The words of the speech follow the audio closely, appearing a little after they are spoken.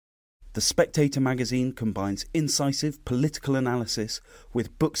The Spectator magazine combines incisive political analysis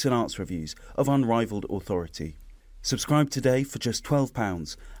with books and arts reviews of unrivalled authority. Subscribe today for just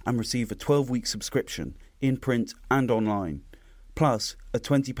 £12 and receive a 12-week subscription in print and online, plus a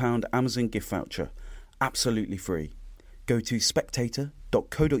 £20 Amazon gift voucher, absolutely free. Go to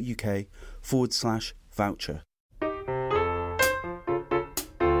spectator.co.uk/voucher.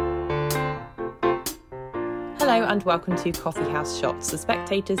 Hello and welcome to Coffee House Shots, the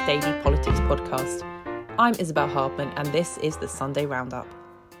Spectator's daily politics podcast. I'm Isabel Hardman and this is the Sunday Roundup.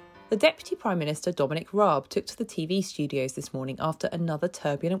 The Deputy Prime Minister Dominic Raab took to the TV studios this morning after another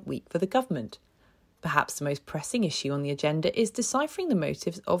turbulent week for the government. Perhaps the most pressing issue on the agenda is deciphering the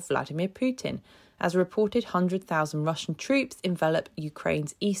motives of Vladimir Putin, as a reported 100,000 Russian troops envelop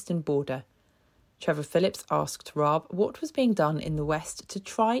Ukraine's eastern border. Trevor Phillips asked Raab what was being done in the West to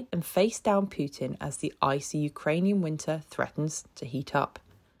try and face down Putin as the icy Ukrainian winter threatens to heat up.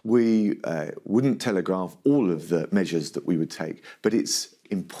 We wouldn't telegraph all of the measures that we would take, but it's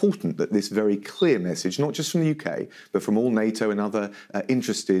important that this very clear message, not just from the UK, but from all NATO and other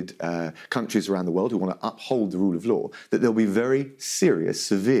interested countries around the world who want to uphold the rule of law, that there'll be very serious,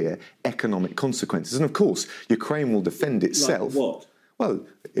 severe economic consequences. And of course, Ukraine will defend itself. Like what? Well,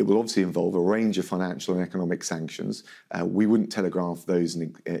 it will obviously involve a range of financial and economic sanctions. We wouldn't telegraph those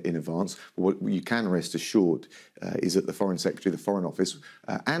in advance. What you can rest assured is that the Foreign Secretary, the Foreign Office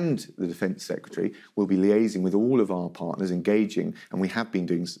and the Defence Secretary will be liaising with all of our partners, engaging, and we have been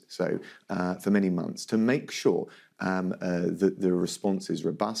doing so for many months, to make sure that the response is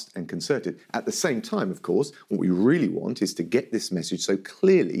robust and concerted. At the same time, of course, what we really want is to get this message so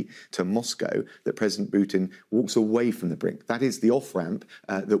clearly to Moscow that President Putin walks away from the brink. That is the off-ramp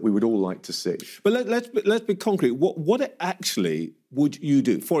that we would all like to see. But let's be concrete. What actually would you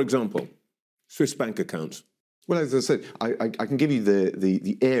do? For example, Swiss bank accounts. Well, as I said, I can give you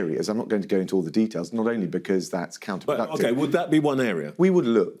the areas. I'm not going to go into all the details, not only because that's counterproductive. But, OK, would that be one area? We would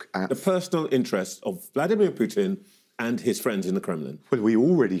look at the personal interests of Vladimir Putin and his friends in the Kremlin. Well, we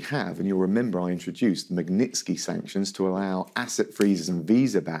already have, and you'll remember I introduced the Magnitsky sanctions to allow asset freezes and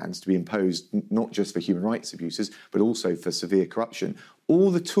visa bans to be imposed not just for human rights abuses, but also for severe corruption. All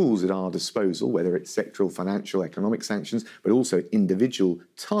the tools at our disposal, whether it's sectoral, financial, economic sanctions, but also individual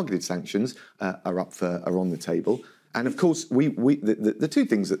targeted sanctions, are on the table. And of course, the two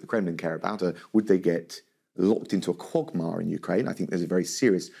things that the Kremlin care about are, would they get locked into a quagmire in Ukraine? I think there's a very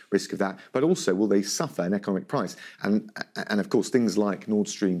serious risk of that. But also, will they suffer an economic price? And of course, things like Nord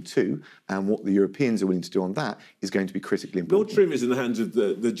Stream 2 and what the Europeans are willing to do on that is going to be critically important. Nord Stream is in the hands of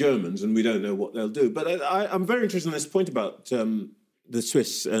the Germans, and we don't know what they'll do. But I'm very interested in this point about the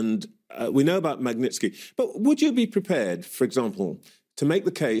Swiss, and we know about Magnitsky. But would you be prepared, for example, to make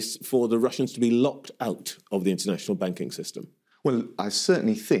the case for the Russians to be locked out of the international banking system? Well, I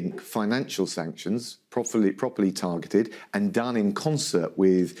certainly think financial sanctions, properly targeted and done in concert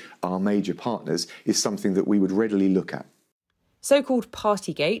with our major partners, is something that we would readily look at. So-called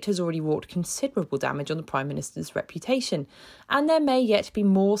Partygate has already wrought considerable damage on the Prime Minister's reputation, and there may yet be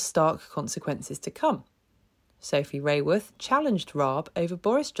more stark consequences to come. Sophie Rayworth challenged Raab over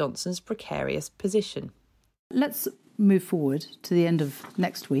Boris Johnson's precarious position. Let's move forward to the end of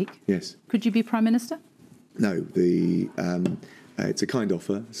next week. Yes. Could you be Prime Minister? No, it's a kind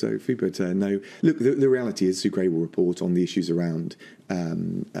offer, Sophie, but no. Look, the reality is Sue Gray will report on the issues around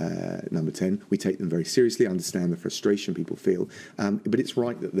number 10. We take them very seriously, understand the frustration people feel, but it's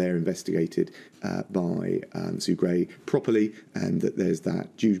right that they're investigated by Sue Gray properly and that there's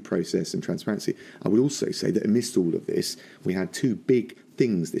that due process and transparency. I would also say that amidst all of this, we had two big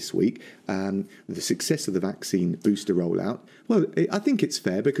things this week. The success of the vaccine booster rollout. Well, I think it's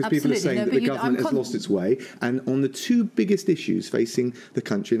fair because people are saying that the government has lost its way. And on the two biggest issues facing the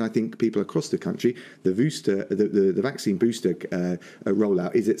country, and I think people across the country, the vaccine booster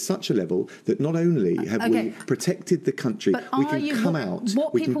rollout is at such a level that not only have we protected the country, we can come out of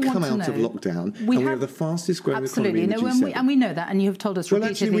lockdown, and we have the fastest growing economy in the G7. And we know that, and you have told us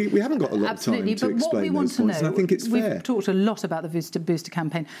repeatedly. Actually, we haven't got a lot of time to explain those points, and I think it's fair. We've talked a lot about the booster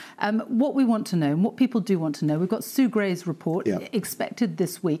campaign. What we want to know, and what people do want to know, we've got Sue Gray's report expected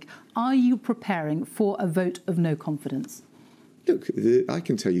this week. Are you preparing for a vote of no confidence? Look, I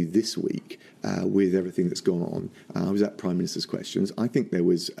can tell you this week, with everything that's gone on, I was at Prime Minister's Questions. I think there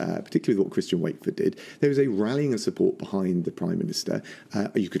was, particularly what Christian Wakeford did, there was a rallying of support behind the Prime Minister.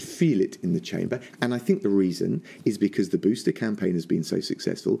 You could feel it in the chamber. And I think the reason is because the booster campaign has been so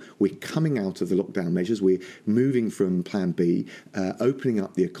successful. We're coming out of the lockdown measures. We're moving from Plan B, opening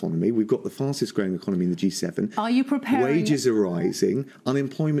up the economy. We've got the fastest growing economy in the G7. Are you preparing? Wages are rising.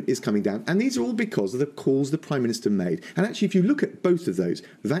 Unemployment is coming down. And these are all because of the calls the Prime Minister made. And actually, if you look at both of those.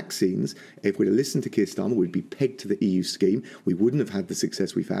 Vaccines, if we'd have listened to Keir Starmer, we'd be pegged to the EU scheme. We wouldn't have had the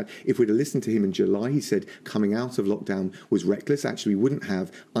success we've had. If we'd have listened to him in July, he said coming out of lockdown was reckless. Actually, we wouldn't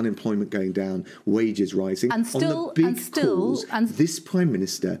have unemployment going down, wages rising. And still, on the big cause, this Prime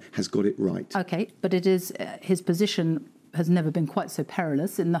Minister has got it right. OK, but it is his position has never been quite so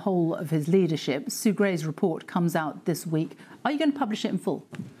perilous in the whole of his leadership. Sue Gray's report comes out this week. Are you going to publish it in full?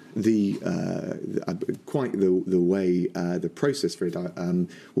 Quite the way the process for it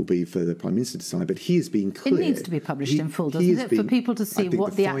will be for the Prime Minister to decide, but he has been clear. It needs to be published in full, doesn't it, for people to see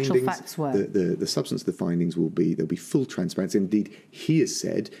what the actual facts were? The substance of the findings there'll be full transparency. Indeed, he has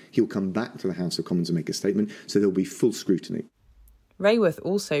said he'll come back to the House of Commons and make a statement, so there'll be full scrutiny. Raworth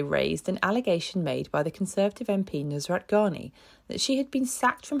also raised an allegation made by the Conservative MP Nusrat Ghani that she had been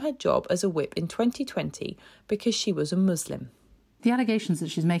sacked from her job as a whip in 2020 because she was a Muslim. The allegations that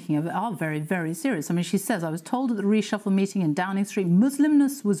she's making are very, very serious. I mean, she says, I was told at the reshuffle meeting in Downing Street,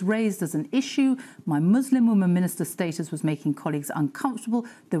 Muslimness was raised as an issue. My Muslim woman minister status was making colleagues uncomfortable.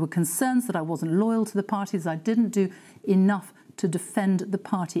 There were concerns that I wasn't loyal to the party, as I didn't do enough to defend the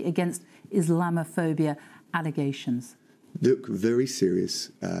party against Islamophobia allegations. Look, very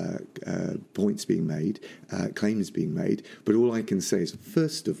serious points being made, claims being made. But all I can say is,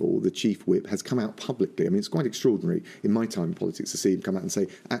 first of all, the Chief Whip has come out publicly. I mean, it's quite extraordinary in my time in politics to see him come out and say,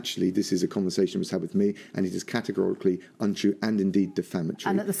 actually, this is a conversation that was had with me, and it is categorically untrue and indeed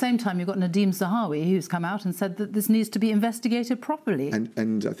defamatory. And at the same time, you've got Nadeem Zahawi, who's come out and said that this needs to be investigated properly.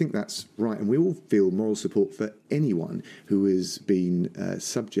 And I think that's right. And we all feel moral support for anyone who has been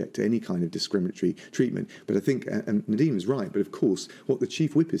subject to any kind of discriminatory treatment. But I think, and Nadeem is right, but of course, what the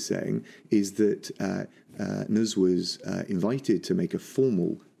Chief Whip is saying is that Nuz was invited to make a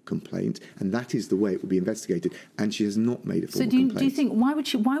formal complaint, and that is the way it will be investigated. And she has not made a formal complaint. So do you think why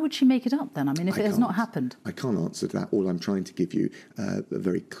would she make it up then? I mean, if it has not happened, I can't answer to that. All I'm trying to give you a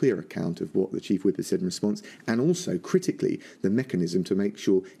very clear account of what the Chief Whip has said in response, and also critically the mechanism to make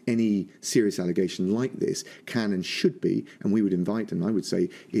sure any serious allegation like this can and should be. And we would invite, and I would say,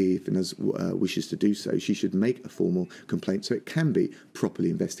 if Nuz wishes to do so, she should make a formal complaint so it can be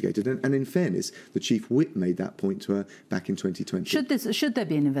properly investigated. And in fairness, the Chief Whip made that point to her back in 2020. Should there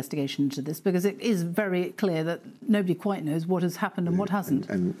be an investigation into this, because it is very clear that nobody quite knows what has happened and what hasn't.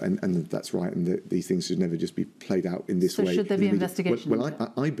 And that's right, and these things should never just be played out in this way. So should there be investigation?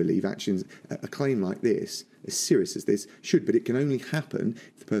 Well, I believe actions, a claim like this, as serious as this, should, but it can only happen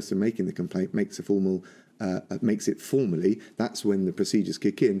if the person making the complaint makes a formal makes it formally. That's when the procedures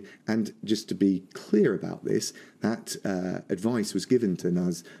kick in. And just to be clear about this, that advice was given to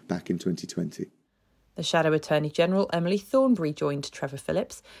Nuz back in 2020. The Shadow Attorney General Emily Thornberry joined Trevor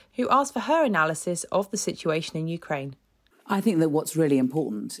Phillips, who asked for her analysis of the situation in Ukraine. I think that what's really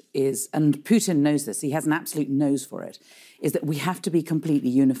important is, and Putin knows this, he has an absolute nose for it, is that we have to be completely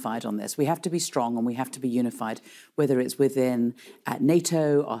unified on this. We have to be strong and we have to be unified, whether it's within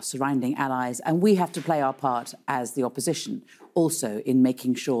NATO, our surrounding allies, and we have to play our part as the opposition also in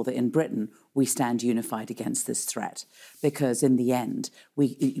making sure that in Britain we stand unified against this threat. Because in the end,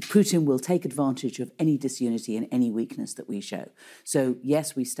 Putin will take advantage of any disunity and any weakness that we show. So,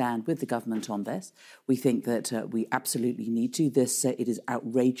 yes, we stand with the government on this. We think that we absolutely need to. It is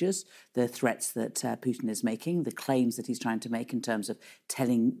outrageous, the threats that Putin is making, the claims that he's trying to make in terms of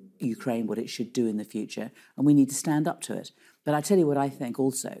telling Ukraine what it should do in the future. And we need to stand up to it. But I tell you what I think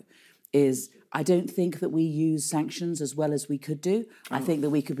also is I don't think that we use sanctions as well as we could do. I think that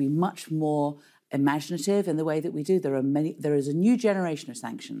we could be much more imaginative in the way that we do. There is a new generation of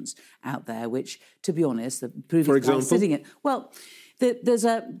sanctions out there, which, to be honest, the previous guy sitting in. Well, there's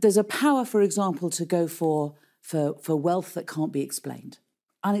a power, for example, to go for wealth that can't be explained.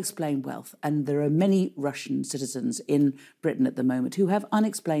 Unexplained wealth. And there are many Russian citizens in Britain at the moment who have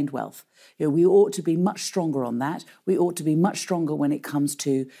unexplained wealth. We ought to be much stronger on that. We ought to be much stronger when it comes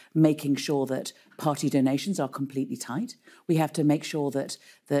to making sure that party donations are completely tight. We have to make sure that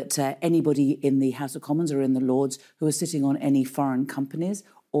anybody in the House of Commons or in the Lords who are sitting on any foreign companies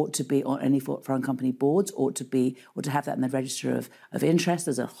ought to be on any foreign company boards, ought to have that in the register of interest.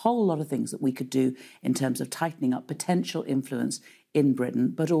 There's a whole lot of things that we could do in terms of tightening up potential influence in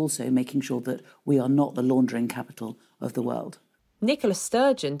Britain, but also making sure that we are not the laundering capital of the world. Nicola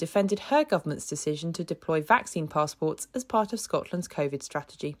Sturgeon defended her government's decision to deploy vaccine passports as part of Scotland's COVID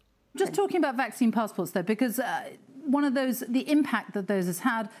strategy. Just talking about vaccine passports, though, because the impact that those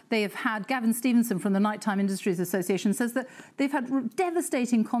they have had, Gavin Stevenson from the Nighttime Industries Association says that they've had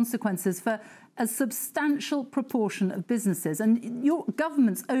devastating consequences for a substantial proportion of businesses. And your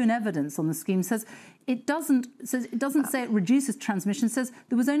government's own evidence on the scheme says it doesn't say it reduces transmission, says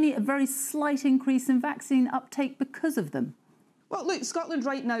there was only a very slight increase in vaccine uptake because of them. Well, look, Scotland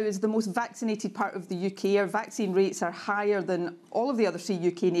right now is the most vaccinated part of the UK. Our vaccine rates are higher than all of the other 3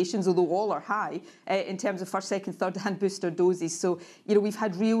 UK nations, although all are high in terms of first, second, third and booster doses. So, we've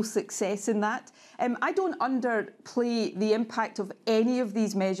had real success in that. I don't underplay the impact of any of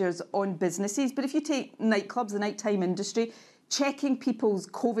these measures on businesses. But if you take nightclubs, the nighttime industry, checking people's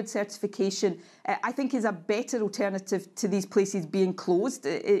COVID certification, I think, is a better alternative to these places being closed.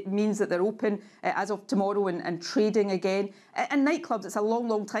 It means that they're open as of tomorrow and trading again. And nightclubs, it's a long,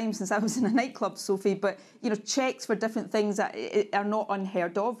 long time since I was in a nightclub, Sophie, but, checks for different things that are not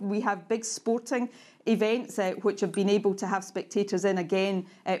unheard of. We have big sporting events which have been able to have spectators in again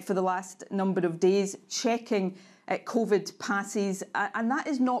for the last number of days, checking COVID passes, and that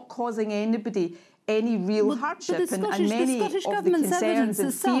is not causing anybody any real hardship, and many of the concerns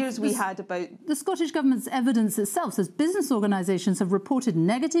and fears we had about... The Scottish Government's evidence itself says business organisations have reported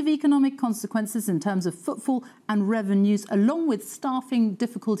negative economic consequences in terms of footfall and revenues, along with staffing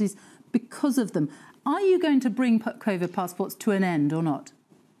difficulties because of them. Are you going to bring COVID passports to an end or not?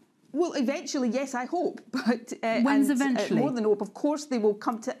 Well, eventually, yes, I hope. But when's eventually? More than hope. Of course they will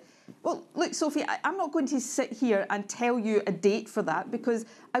come to... Well, look, Sophie, I'm not going to sit here and tell you a date for that because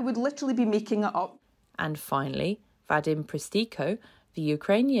I would literally be making it up. And finally, Vadim Prystaiko, the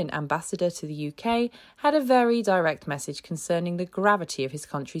Ukrainian ambassador to the UK, had a very direct message concerning the gravity of his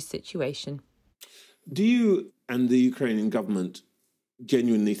country's situation. Do you and the Ukrainian government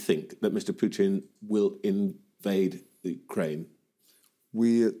genuinely think that Mr. Putin will invade Ukraine?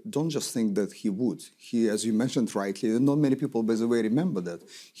 We don't just think that he would. He, as you mentioned rightly, not many people, by the way, remember that.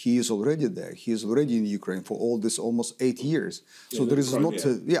 He is already there. He is already in Ukraine for all this almost 8 years. Yeah, so there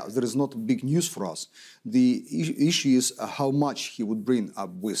is not big news for us. The issue is how much he would bring up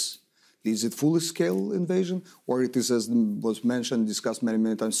with. Is it full-scale invasion, or it is, as was mentioned, discussed many,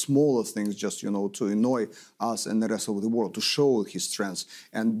 many times, smaller things just, to annoy us and the rest of the world, to show his strength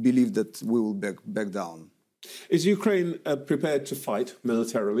and believe that we will back down. Is Ukraine prepared to fight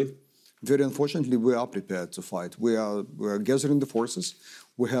militarily? Very unfortunately, we are prepared to fight. We are gathering the forces.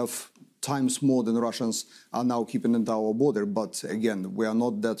 We have times more than Russians are now keeping at our border. But again, we are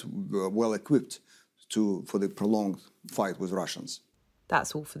not that well equipped for the prolonged fight with Russians.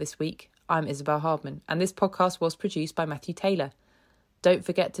 That's all for this week. I'm Isabel Hardman, and this podcast was produced by Matthew Taylor. Don't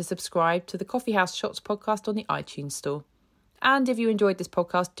forget to subscribe to the Coffee House Shots podcast on the iTunes store. And if you enjoyed this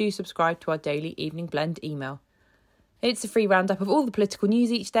podcast, do subscribe to our daily Evening Blend email. It's a free roundup of all the political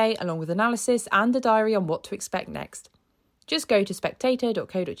news each day, along with analysis and a diary on what to expect next. Just go to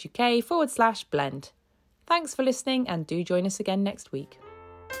spectator.co.uk/blend. Thanks for listening, and do join us again next week.